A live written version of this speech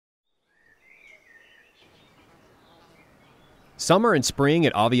Summer and spring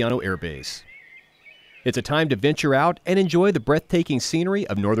at Aviano Air Base. It's a time to venture out and enjoy the breathtaking scenery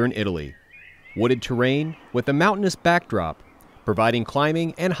of northern Italy. Wooded terrain with a mountainous backdrop, providing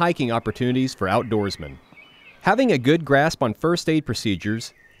climbing and hiking opportunities for outdoorsmen. Having a good grasp on first aid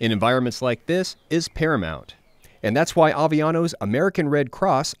procedures in environments like this is paramount. And that's why Aviano's American Red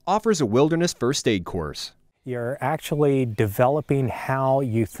Cross offers a wilderness first aid course. You're actually developing how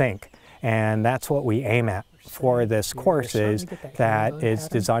you think, and that's what we aim at for this course, is that it's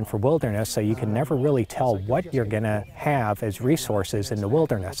designed for wilderness, so you can never really tell what you're going to have as resources in the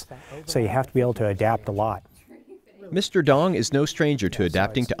wilderness. So you have to be able to adapt a lot. Mr. Dong is no stranger to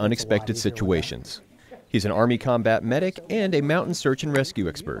adapting to unexpected situations. He's an Army combat medic and a mountain search and rescue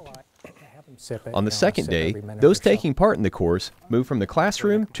expert. On the second day, those taking part in the course move from the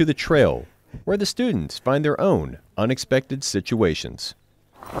classroom to the trail, where the students find their own unexpected situations.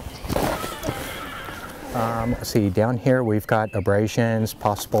 See, down here we've got abrasions,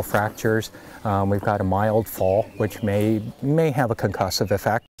 possible fractures. We've got a mild fall, which may have a concussive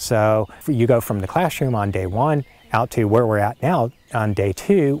effect. So you go from the classroom on day one out to where we're at now on day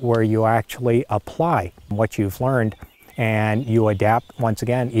two, where you actually apply what you've learned, and you adapt once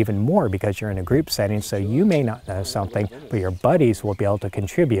again even more because you're in a group setting. So you may not know something, but your buddies will be able to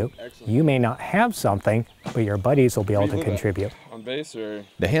contribute. You may not have something, but your buddies will be able to contribute.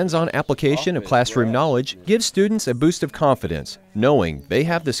 The hands-on application of classroom knowledge gives students a boost of confidence, knowing they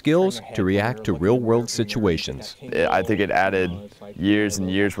have the skills to react to real-world situations. I think it added years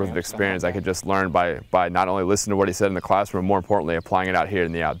and years worth of experience I could just learn by not only listening to what he said in the classroom, but more importantly, applying it out here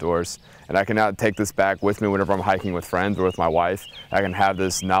in the outdoors. And I can now take this back with me whenever I'm hiking with friends or with my wife. I can have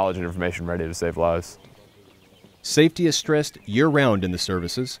this knowledge and information ready to save lives. Safety is stressed year-round in the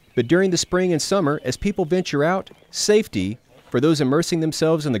services, but during the spring and summer, as people venture out, safety for those immersing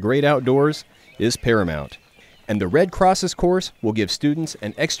themselves in the great outdoors is paramount. And the Red Cross's course will give students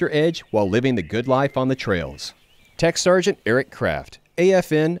an extra edge while living the good life on the trails. TSgt Eric Craft,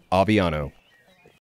 AFN Aviano.